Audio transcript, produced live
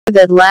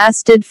that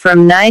lasted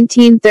from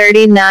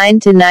 1939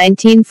 to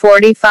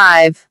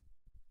 1945.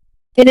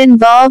 It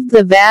involved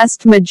the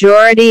vast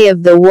majority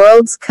of the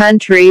world's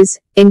countries,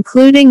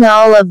 including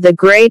all of the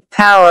great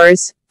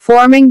powers,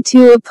 forming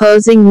two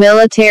opposing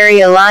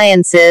military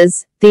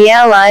alliances, the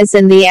Allies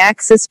and the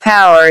Axis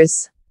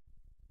powers.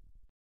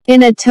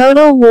 In a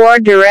total war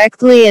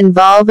directly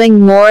involving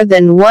more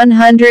than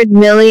 100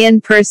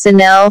 million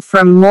personnel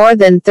from more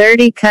than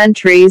 30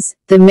 countries,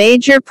 the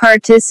major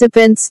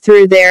participants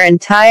threw their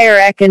entire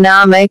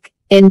economic,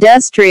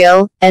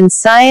 industrial, and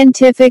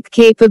scientific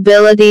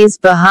capabilities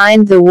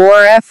behind the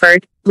war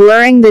effort,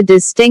 blurring the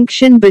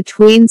distinction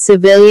between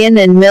civilian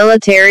and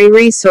military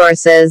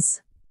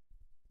resources.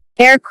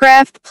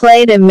 Aircraft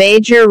played a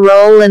major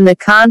role in the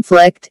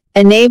conflict,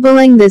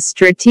 enabling the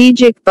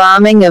strategic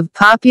bombing of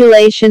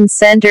population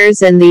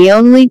centers and the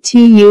only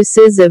two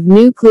uses of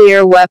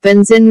nuclear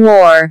weapons in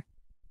war.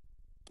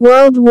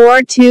 World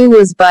War II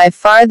was by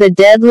far the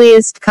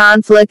deadliest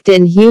conflict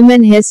in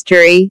human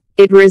history.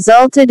 It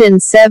resulted in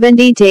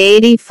 70 to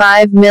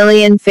 85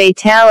 million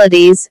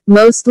fatalities,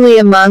 mostly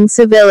among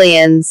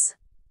civilians.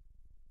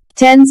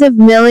 Tens of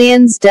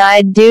millions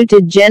died due to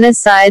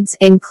genocides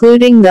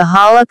including the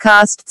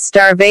Holocaust,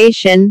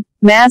 starvation,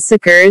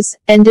 massacres,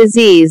 and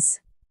disease.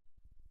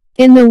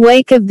 In the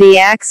wake of the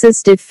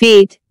Axis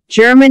defeat,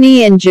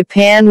 Germany and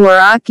Japan were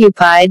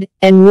occupied,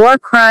 and war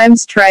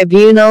crimes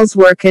tribunals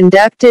were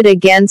conducted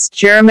against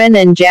German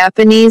and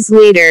Japanese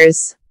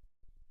leaders.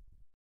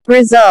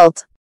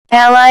 Result: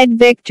 Allied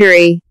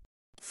victory.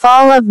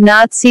 Fall of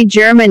Nazi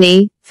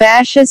Germany,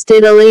 Fascist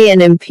Italy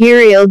and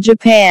Imperial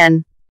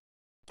Japan.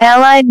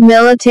 Allied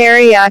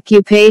military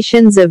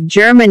occupations of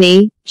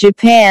Germany,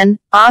 Japan,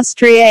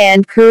 Austria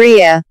and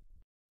Korea.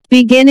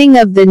 Beginning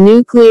of the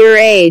nuclear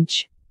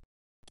age.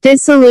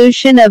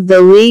 Dissolution of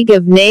the League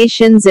of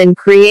Nations and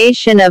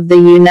creation of the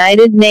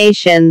United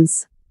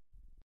Nations.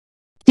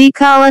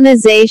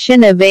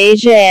 Decolonization of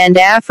Asia and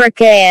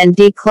Africa and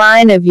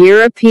decline of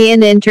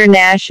European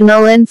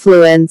international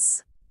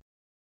influence.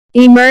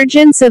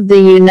 Emergence of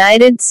the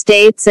United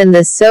States and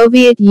the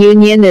Soviet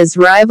Union as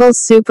rival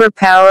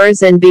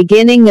superpowers and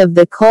beginning of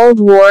the Cold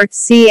War.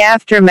 See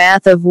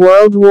aftermath of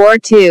World War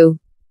II.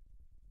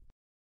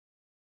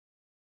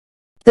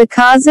 The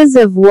causes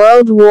of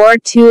World War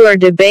II are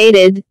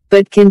debated,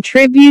 but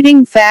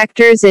contributing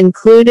factors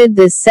included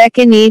the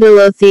Second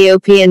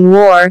Italo-Ethiopian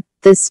War,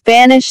 the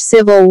Spanish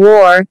Civil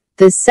War,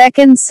 the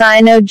Second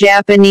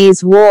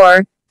Sino-Japanese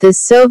War, the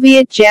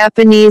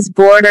Soviet-Japanese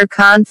border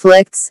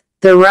conflicts,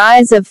 the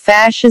rise of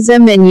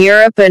fascism in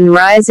Europe and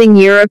rising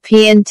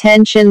European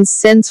tensions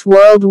since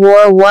World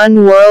War I.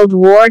 World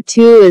War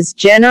II is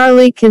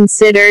generally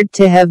considered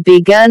to have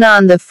begun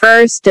on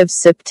 1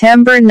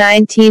 September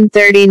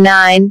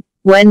 1939,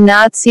 when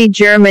Nazi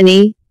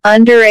Germany,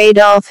 under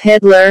Adolf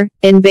Hitler,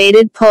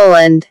 invaded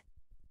Poland.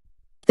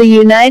 The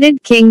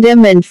United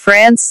Kingdom and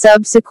France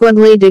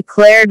subsequently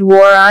declared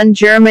war on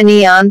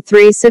Germany on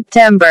 3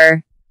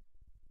 September.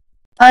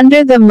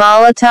 Under the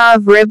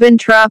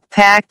Molotov-Ribbentrop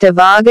Pact of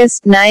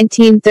August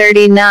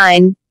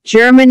 1939,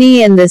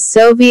 Germany and the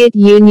Soviet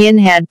Union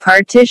had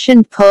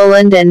partitioned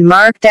Poland and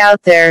marked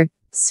out their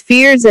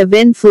spheres of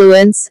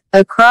influence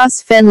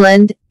across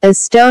Finland,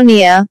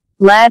 Estonia,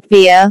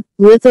 Latvia,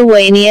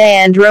 Lithuania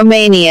and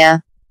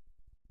Romania.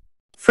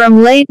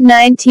 From late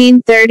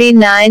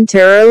 1939 to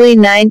early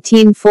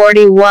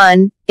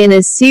 1941, in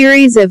a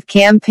series of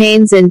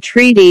campaigns and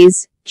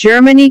treaties,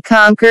 Germany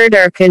conquered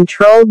or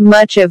controlled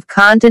much of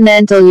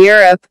continental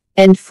Europe,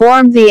 and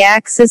formed the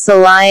Axis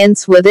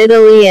alliance with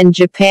Italy and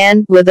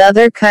Japan, with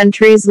other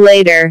countries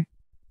later.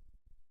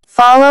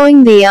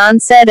 Following the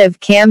onset of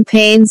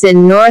campaigns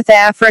in North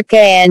Africa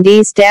and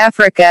East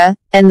Africa,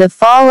 and the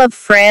fall of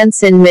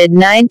France in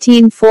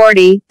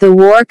mid-1940, the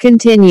war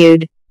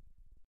continued.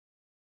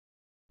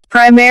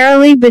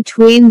 Primarily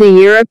between the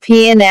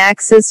European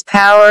Axis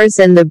powers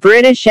and the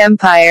British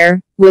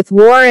Empire, with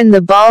war in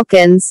the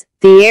Balkans,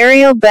 the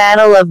aerial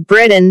battle of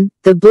Britain,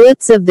 the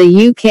Blitz of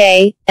the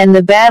UK, and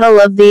the Battle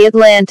of the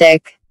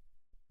Atlantic.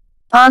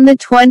 On the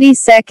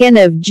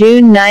 22nd of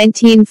June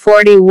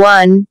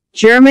 1941,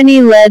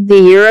 Germany led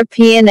the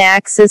European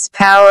Axis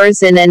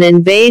powers in an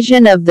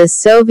invasion of the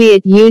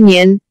Soviet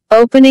Union,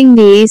 opening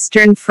the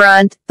Eastern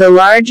Front, the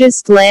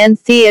largest land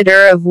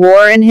theater of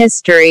war in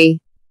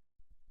history.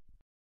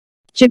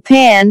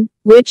 Japan,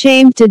 which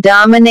aimed to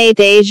dominate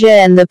Asia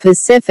and the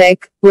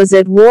Pacific, was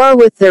at war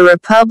with the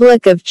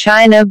Republic of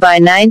China by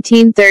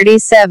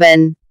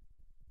 1937.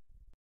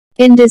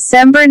 In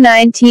December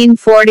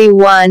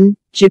 1941,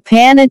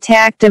 Japan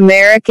attacked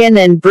American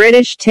and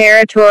British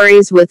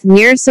territories with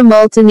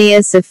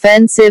near-simultaneous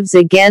offensives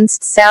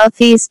against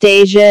Southeast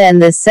Asia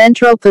and the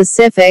Central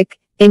Pacific,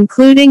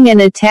 including an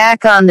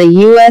attack on the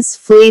U.S.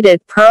 fleet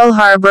at Pearl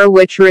Harbor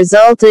which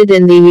resulted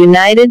in the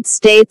United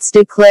States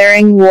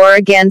declaring war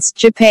against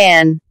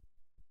Japan.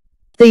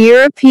 The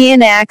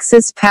European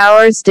Axis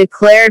powers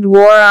declared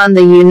war on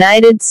the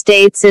United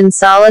States in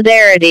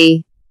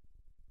solidarity.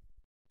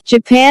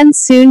 Japan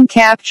soon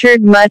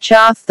captured much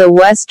off the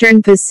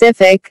Western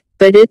Pacific,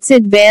 but its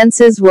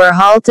advances were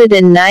halted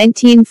in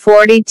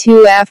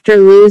 1942 after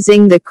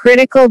losing the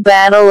critical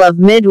Battle of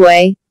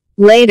Midway.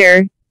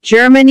 Later,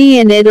 Germany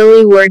and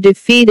Italy were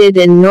defeated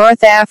in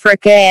North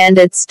Africa and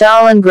at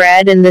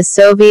Stalingrad in the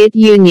Soviet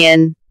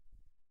Union.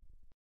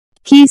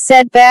 Key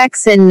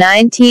setbacks in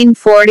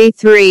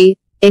 1943,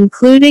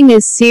 including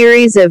a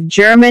series of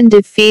German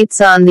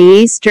defeats on the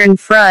Eastern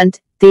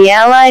Front, the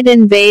Allied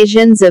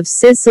invasions of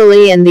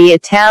Sicily and the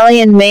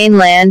Italian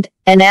mainland,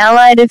 and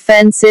Allied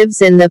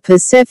offensives in the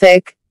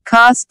Pacific,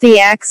 cost the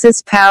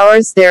Axis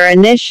powers their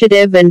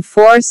initiative and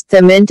forced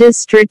them into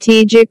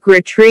strategic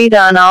retreat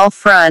on all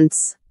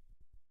fronts.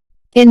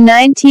 In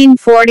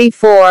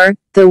 1944,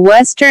 the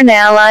Western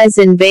Allies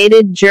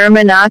invaded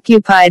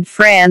German-occupied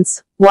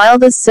France, while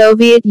the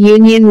Soviet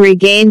Union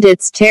regained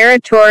its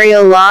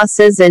territorial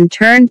losses and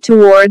turned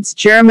towards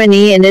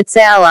Germany and its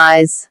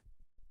allies.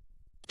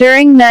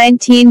 During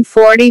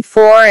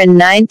 1944 and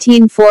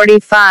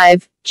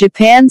 1945,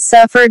 Japan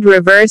suffered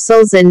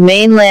reversals in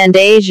mainland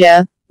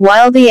Asia,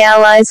 while the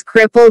Allies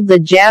crippled the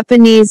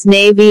Japanese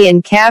Navy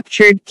and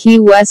captured key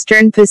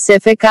Western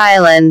Pacific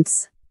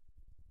islands.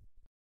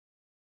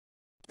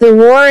 The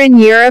war in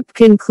Europe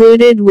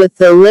concluded with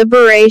the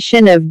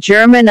liberation of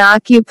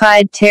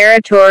German-occupied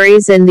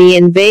territories and the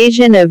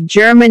invasion of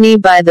Germany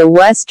by the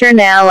Western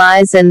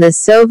Allies and the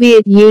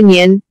Soviet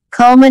Union,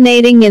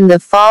 culminating in the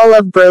fall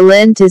of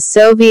Berlin to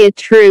Soviet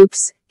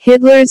troops,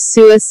 Hitler's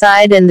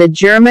suicide and the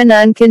German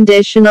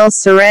unconditional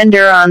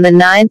surrender on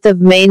 9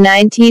 May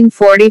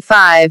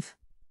 1945.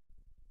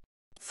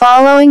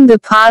 Following the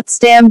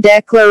Potsdam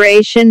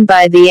Declaration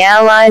by the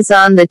Allies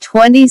on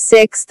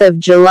 26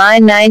 July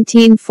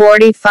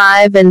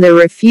 1945 and the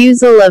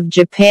refusal of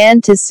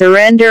Japan to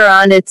surrender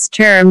on its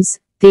terms,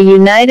 the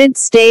United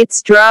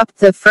States dropped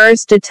the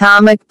first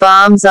atomic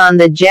bombs on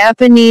the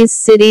Japanese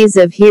cities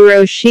of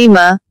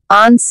Hiroshima,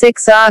 on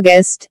 6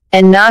 August,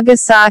 and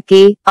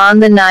Nagasaki, on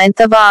 9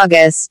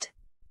 August.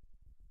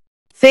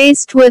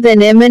 Faced with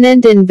an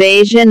imminent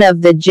invasion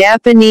of the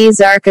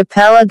Japanese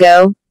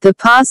archipelago, the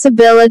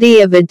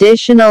possibility of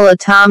additional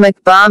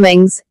atomic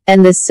bombings,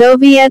 and the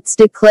Soviets'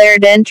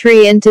 declared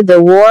entry into the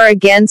war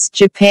against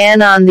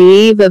Japan on the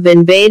eve of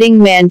invading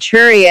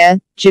Manchuria,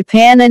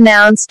 Japan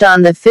announced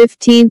on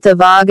 15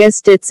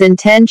 August its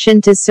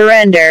intention to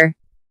surrender.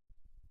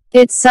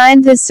 It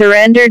signed the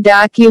surrender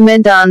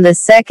document on 2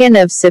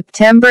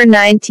 September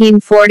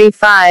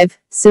 1945,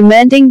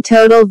 cementing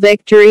total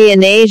victory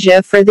in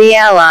Asia for the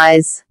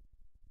Allies.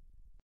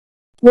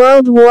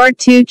 World War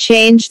II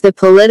changed the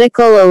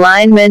political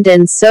alignment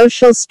and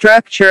social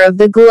structure of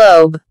the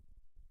globe.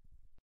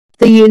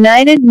 The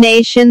United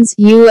Nations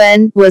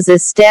 (UN) was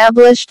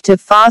established to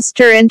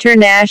foster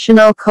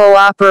international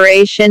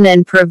cooperation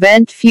and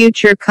prevent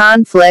future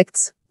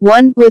conflicts,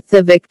 one with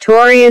the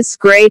victorious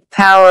great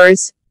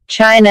powers,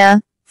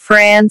 China,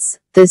 France,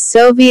 the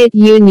Soviet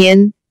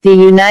Union, the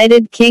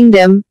United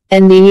Kingdom,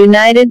 and the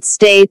United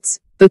States,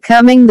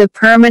 becoming the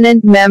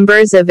permanent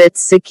members of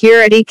its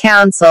Security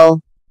Council.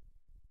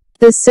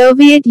 The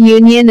Soviet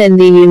Union and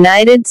the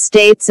United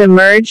States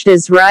emerged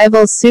as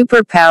rival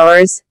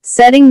superpowers,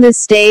 setting the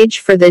stage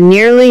for the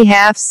nearly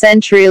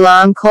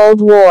half-century-long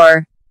Cold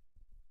War.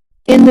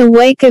 In the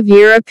wake of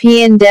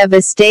European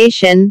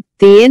devastation,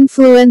 the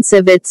influence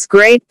of its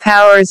great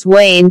powers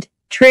waned,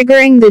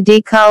 triggering the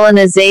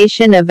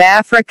decolonization of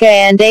Africa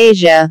and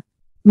Asia.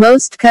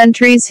 Most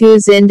countries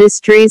whose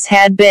industries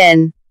had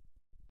been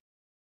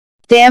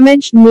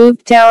damaged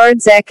moved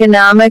towards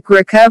economic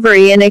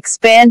recovery and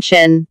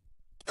expansion.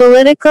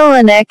 Political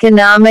and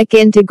economic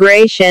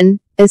integration,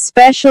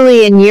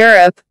 especially in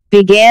Europe,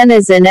 began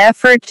as an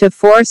effort to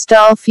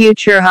forestall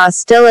future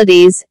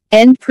hostilities,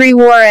 end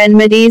pre-war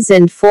enmities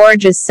and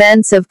forge a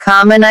sense of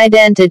common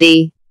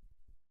identity.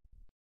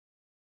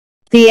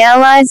 The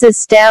Allies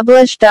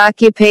established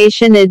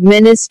occupation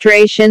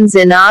administrations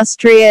in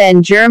Austria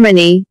and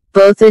Germany,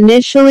 both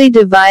initially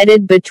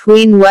divided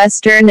between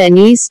Western and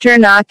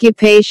Eastern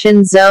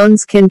occupation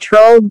zones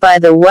controlled by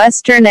the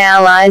Western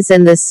Allies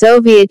and the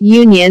Soviet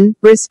Union,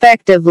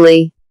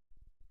 respectively.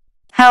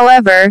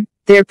 However,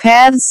 their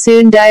paths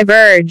soon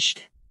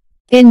diverged.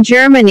 In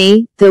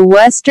Germany, the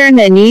Western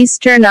and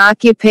Eastern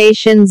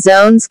occupation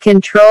zones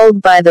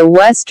controlled by the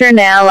Western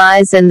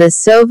Allies and the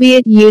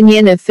Soviet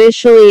Union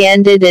officially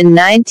ended in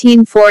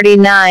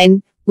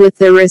 1949, with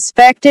the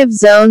respective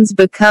zones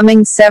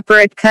becoming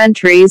separate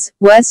countries,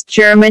 West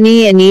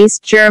Germany and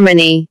East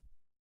Germany.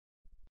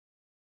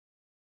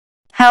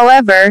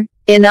 However,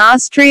 in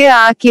Austria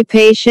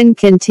occupation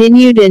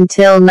continued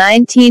until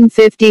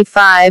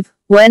 1955,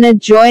 when a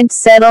joint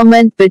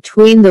settlement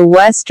between the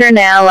Western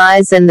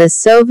Allies and the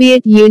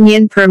Soviet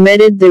Union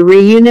permitted the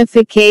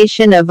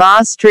reunification of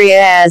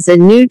Austria as a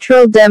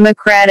neutral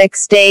democratic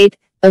state,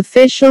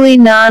 officially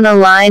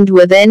non-aligned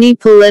with any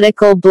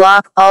political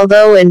bloc,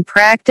 although in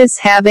practice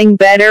having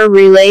better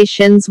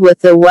relations with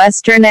the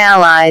Western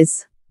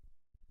Allies.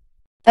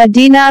 A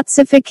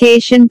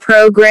denazification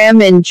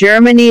program in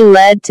Germany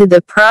led to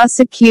the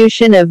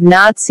prosecution of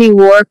Nazi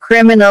war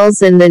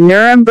criminals in the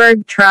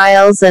Nuremberg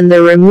trials and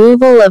the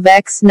removal of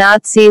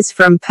ex-Nazis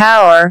from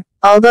power,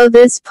 although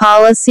this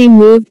policy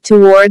moved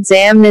towards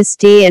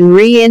amnesty and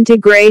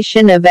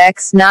reintegration of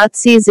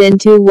ex-Nazis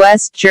into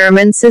West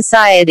German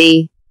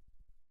society.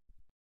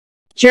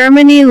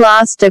 Germany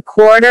lost a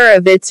quarter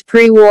of its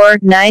pre-war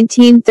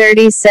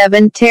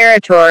 1937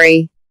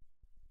 territory.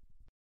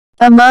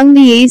 Among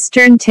the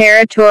eastern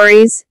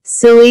territories,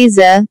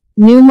 Silesia,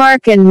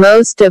 Neumark and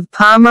most of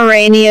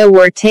Pomerania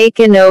were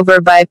taken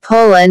over by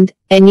Poland,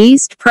 and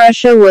East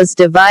Prussia was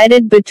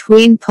divided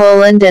between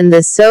Poland and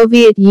the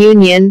Soviet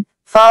Union,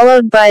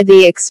 followed by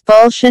the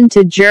expulsion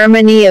to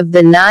Germany of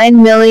the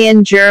 9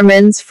 million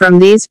Germans from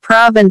these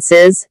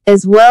provinces,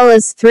 as well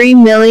as 3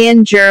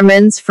 million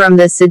Germans from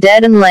the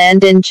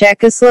Sudetenland in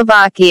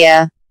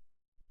Czechoslovakia.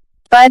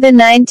 By the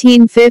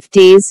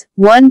 1950s,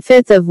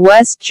 1/5 of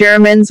West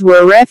Germans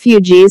were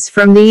refugees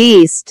from the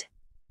East.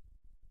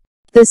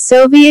 The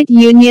Soviet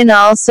Union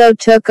also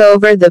took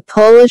over the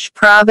Polish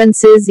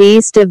provinces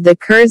east of the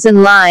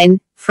Curzon Line,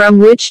 from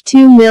which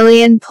 2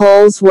 million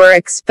Poles were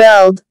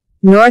expelled,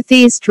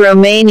 northeast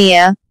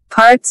Romania,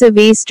 parts of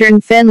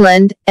eastern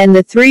Finland, and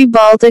the 3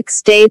 Baltic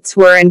states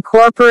were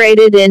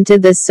incorporated into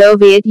the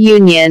Soviet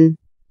Union.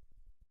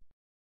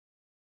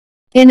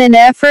 In an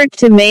effort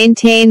to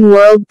maintain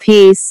world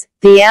peace,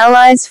 the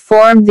Allies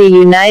formed the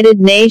United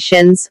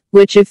Nations,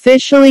 which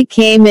officially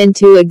came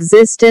into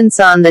existence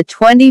on the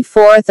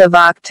 24th of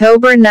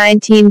October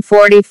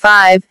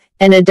 1945,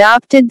 and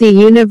adopted the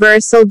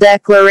Universal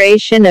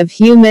Declaration of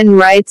Human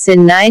Rights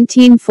in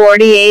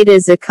 1948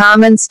 as a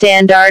common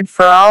standard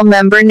for all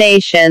member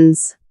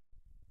nations.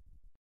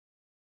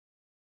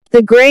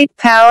 The great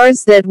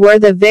powers that were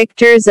the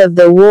victors of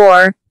the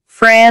war,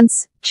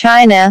 France,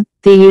 China,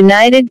 the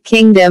United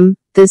Kingdom,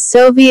 the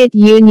Soviet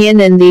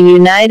Union and the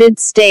United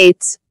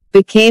States,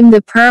 became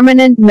the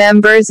permanent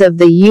members of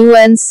the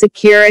UN's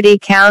Security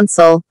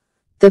Council.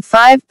 The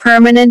 5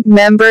 permanent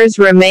members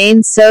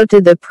remain so to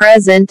the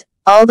present,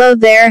 although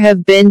there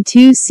have been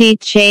 2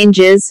 seat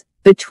changes,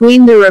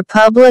 between the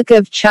Republic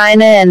of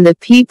China and the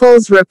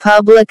People's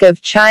Republic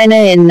of China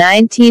in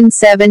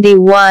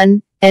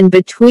 1971, and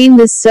between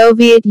the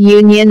Soviet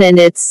Union and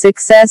its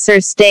successor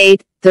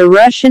state, the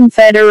Russian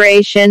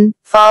Federation,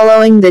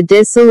 following the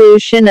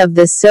dissolution of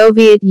the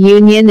Soviet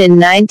Union in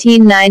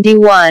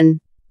 1991.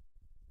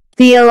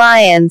 The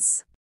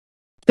alliance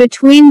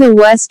between the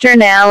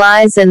Western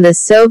Allies and the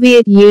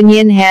Soviet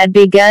Union had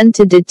begun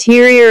to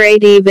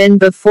deteriorate even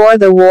before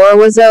the war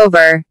was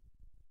over.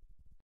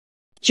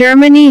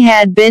 Germany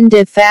had been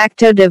de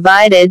facto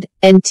divided,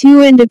 and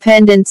 2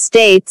 independent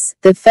states,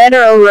 the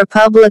Federal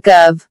Republic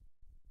of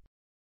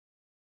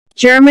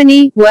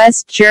Germany,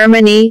 West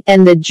Germany,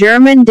 and the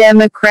German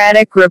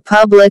Democratic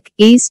Republic,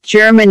 East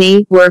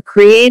Germany, were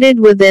created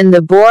within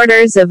the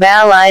borders of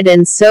Allied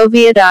and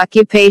Soviet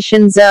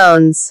occupation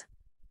zones.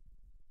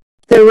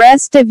 The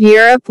rest of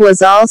Europe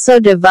was also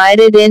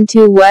divided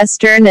into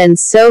Western and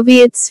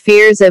Soviet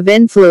spheres of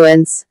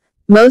influence.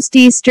 Most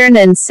Eastern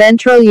and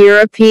Central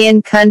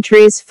European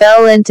countries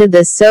fell into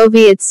the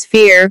Soviet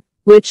sphere,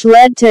 which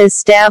led to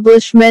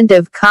establishment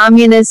of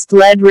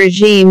communist-led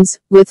regimes,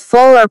 with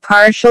full or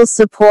partial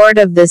support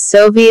of the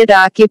Soviet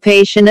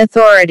occupation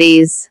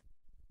authorities.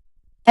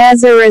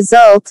 As a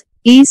result,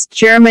 East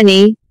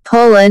Germany,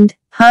 Poland,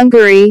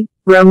 Hungary,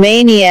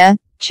 Romania,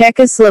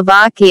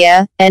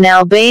 Czechoslovakia, and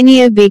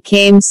Albania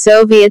became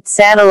Soviet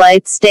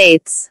satellite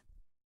states.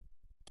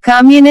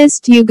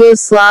 Communist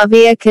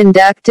Yugoslavia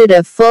conducted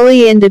a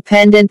fully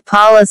independent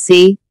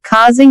policy,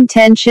 causing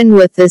tension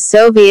with the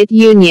Soviet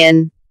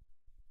Union.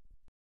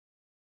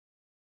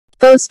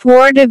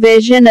 Post-war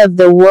division of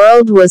the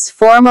world was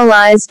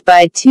formalized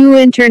by 2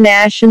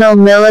 international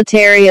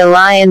military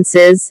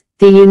alliances,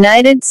 the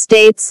United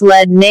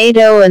States-led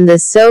NATO and the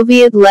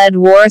Soviet-led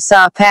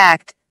Warsaw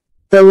Pact.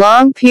 The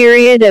long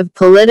period of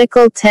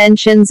political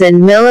tensions and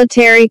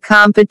military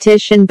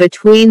competition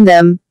between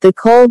them, the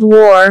Cold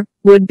War,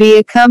 would be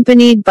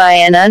accompanied by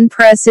an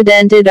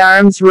unprecedented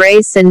arms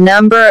race and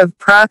number of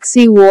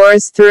proxy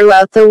wars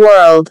throughout the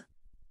world.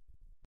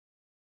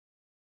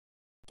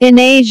 In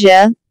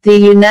Asia, the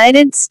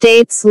United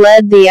States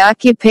led the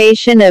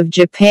occupation of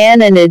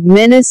Japan and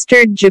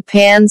administered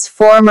Japan's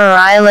former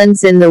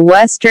islands in the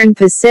Western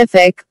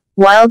Pacific,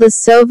 while the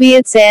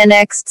Soviets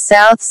annexed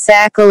South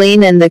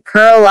Sakhalin and the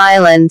Kuril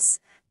Islands.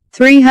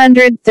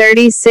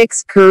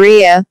 336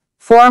 Korea,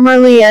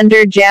 formerly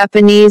under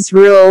Japanese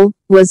rule,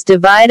 was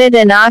divided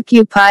and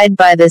occupied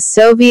by the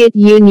Soviet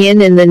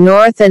Union in the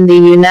north and the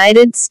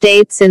United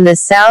States in the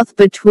south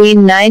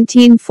between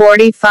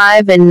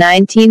 1945 and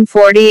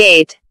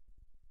 1948.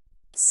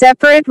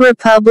 Separate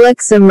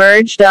republics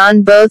emerged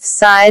on both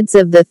sides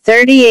of the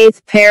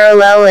 38th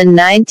parallel in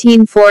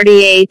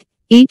 1948,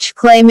 each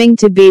claiming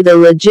to be the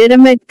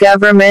legitimate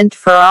government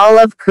for all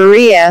of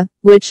Korea,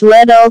 which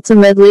led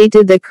ultimately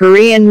to the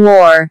Korean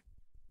War.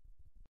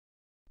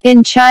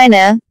 In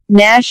China,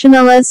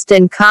 nationalist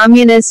and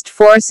communist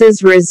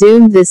forces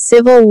resumed the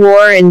civil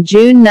war in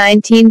June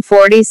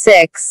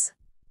 1946.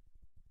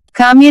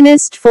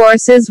 Communist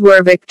forces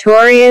were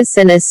victorious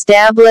and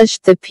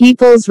established the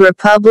People's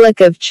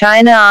Republic of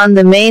China on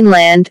the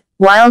mainland,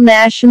 while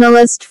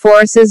nationalist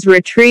forces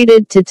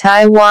retreated to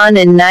Taiwan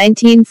in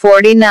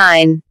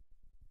 1949.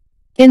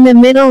 In the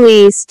Middle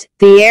East,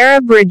 the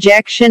Arab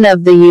rejection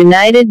of the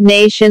United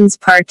Nations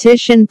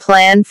partition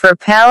plan for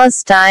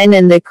Palestine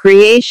and the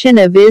creation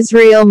of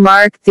Israel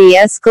marked the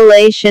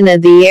escalation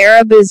of the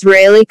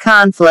Arab-Israeli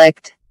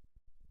conflict.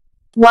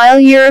 While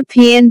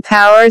European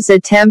powers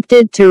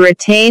attempted to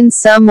retain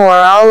some or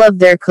all of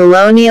their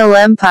colonial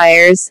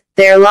empires,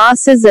 their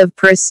losses of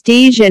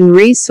prestige and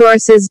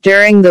resources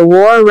during the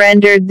war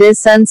rendered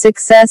this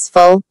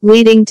unsuccessful,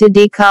 leading to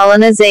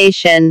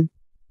decolonization.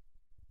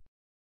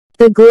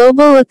 The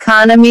global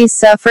economy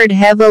suffered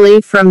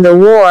heavily from the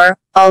war,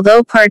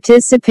 although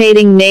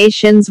participating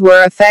nations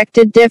were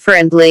affected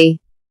differently.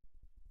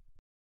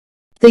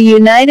 The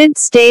United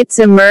States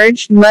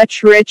emerged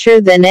much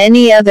richer than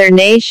any other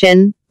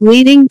nation,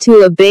 leading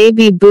to a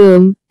baby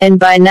boom, and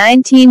by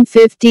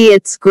 1950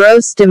 its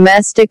gross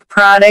domestic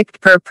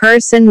product per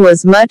person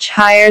was much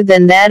higher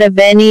than that of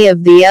any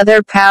of the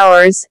other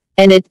powers,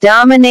 and it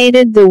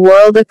dominated the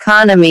world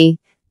economy.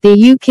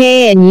 The UK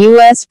and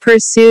US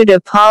pursued a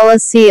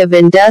policy of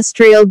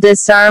industrial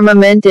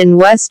disarmament in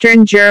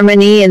Western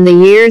Germany in the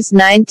years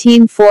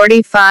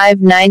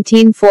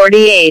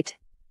 1945–1948.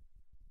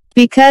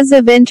 Because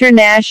of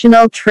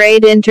international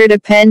trade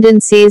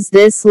interdependencies,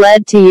 this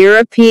led to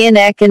European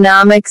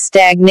economic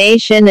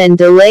stagnation and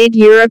delayed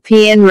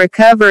European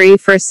recovery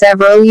for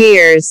several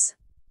years.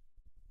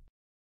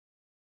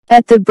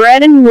 At the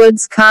Bretton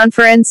Woods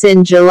Conference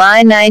in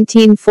July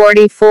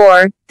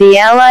 1944, the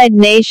Allied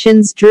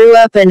nations drew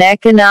up an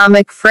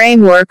economic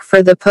framework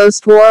for the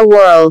post-war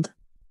world.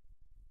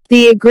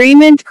 The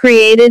agreement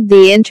created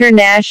the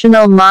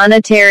International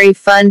Monetary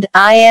Fund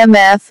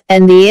 (IMF)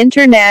 and the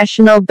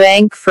International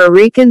Bank for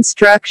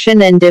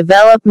Reconstruction and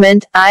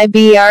Development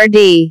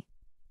 (IBRD).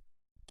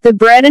 The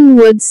Bretton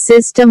Woods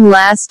system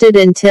lasted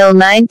until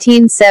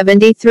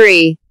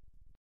 1973.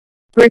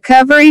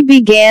 Recovery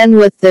began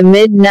with the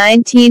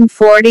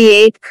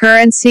mid-1948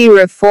 currency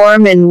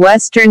reform in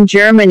Western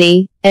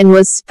Germany, and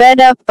was sped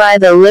up by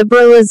the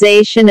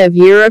liberalization of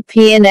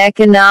European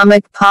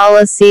economic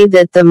policy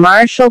that the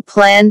Marshall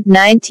Plan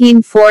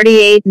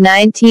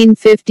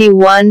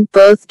 1948–1951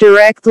 both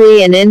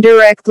directly and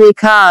indirectly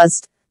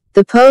caused.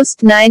 The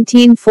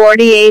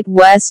post-1948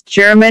 West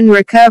German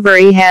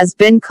recovery has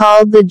been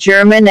called the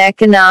German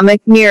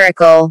economic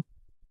miracle.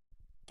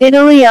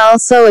 Italy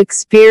also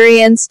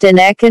experienced an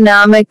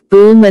economic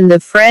boom and the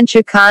French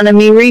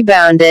economy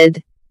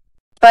rebounded.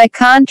 By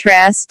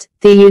contrast,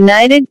 the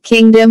United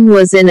Kingdom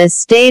was in a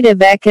state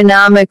of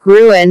economic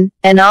ruin,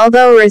 and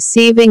although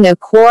receiving a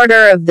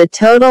quarter of the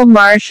total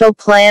Marshall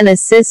Plan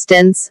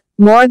assistance,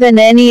 more than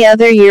any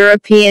other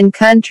European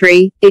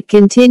country, it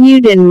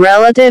continued in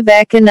relative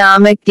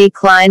economic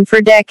decline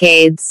for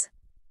decades.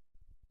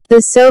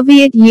 The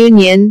Soviet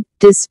Union,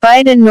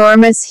 despite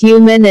enormous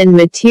human and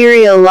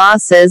material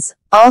losses,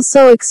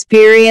 also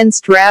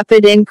experienced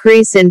rapid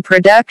increase in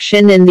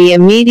production in the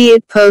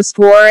immediate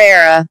post-war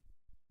era.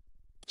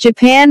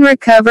 Japan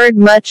recovered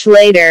much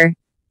later.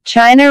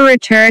 China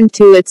returned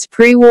to its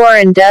pre-war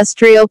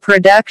industrial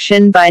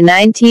production by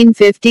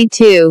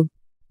 1952.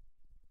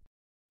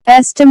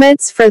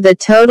 Estimates for the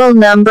total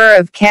number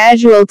of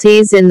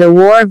casualties in the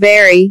war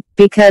vary,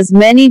 because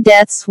many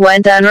deaths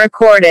went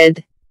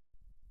unrecorded.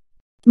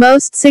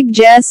 Most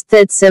suggest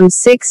that some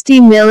 60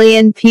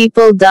 million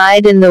people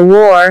died in the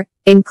war,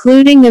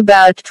 including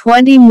about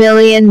 20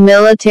 million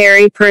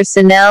military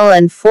personnel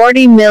and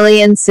 40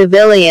 million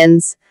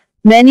civilians.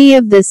 Many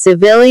of the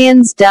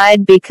civilians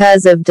died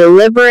because of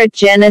deliberate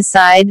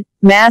genocide,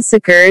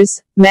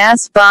 massacres,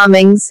 mass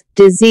bombings,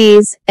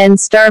 disease, and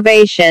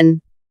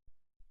starvation.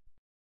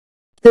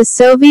 The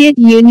Soviet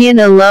Union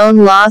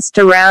alone lost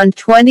around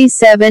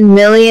 27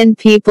 million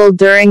people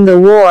during the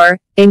war,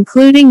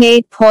 including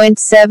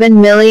 8.7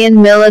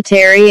 million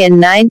military and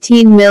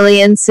 19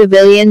 million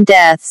civilian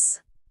deaths.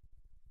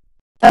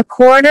 A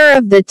quarter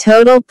of the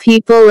total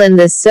people in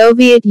the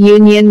Soviet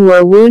Union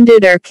were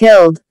wounded or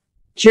killed.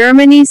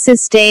 Germany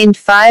sustained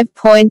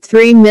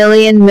 5.3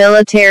 million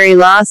military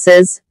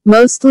losses,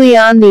 mostly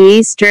on the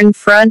Eastern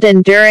Front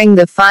and during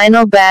the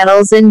final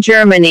battles in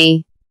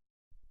Germany.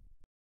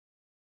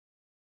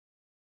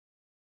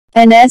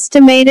 An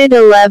estimated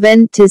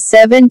 11 to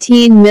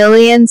 17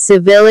 million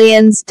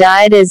civilians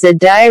died as a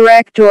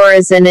direct or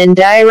as an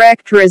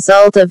indirect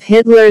result of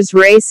Hitler's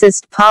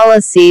racist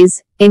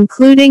policies,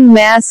 including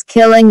mass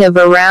killing of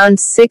around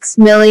 6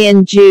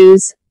 million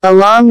Jews,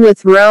 along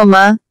with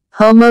Roma,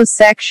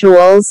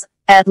 homosexuals,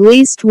 at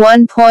least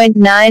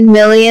 1.9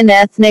 million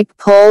ethnic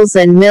Poles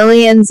and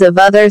millions of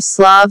other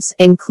Slavs,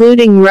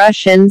 including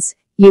Russians,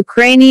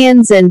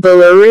 Ukrainians and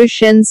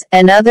Belarusians,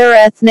 and other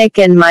ethnic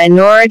and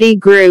minority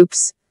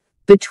groups.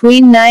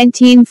 Between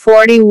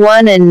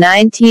 1941 and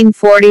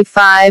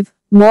 1945,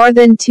 more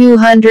than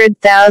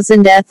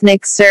 200,000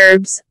 ethnic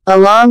Serbs,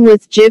 along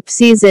with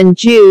Gypsies and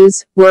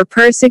Jews, were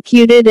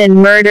persecuted and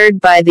murdered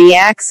by the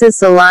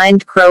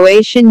Axis-aligned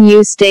Croatian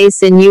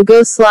Ustase in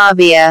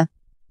Yugoslavia.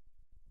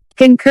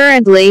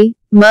 Concurrently,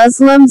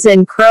 Muslims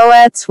and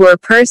Croats were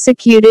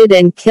persecuted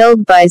and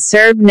killed by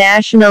Serb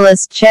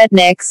nationalist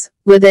Chetniks,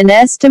 with an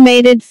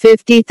estimated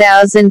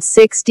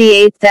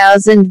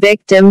 50,000–68,000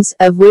 victims,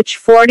 of which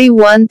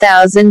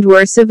 41,000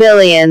 were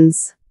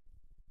civilians.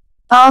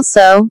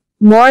 Also,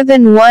 more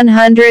than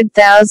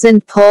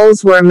 100,000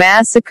 Poles were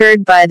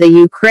massacred by the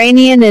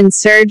Ukrainian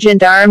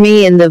insurgent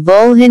army in the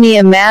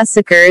Volhynia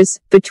massacres,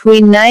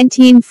 between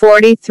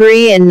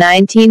 1943 and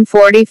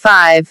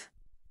 1945.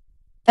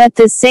 At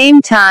the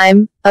same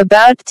time,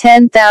 about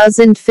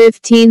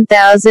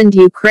 10,000–15,000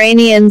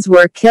 Ukrainians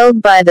were killed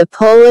by the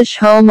Polish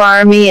Home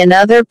Army and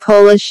other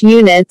Polish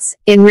units,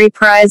 in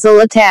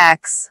reprisal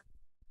attacks.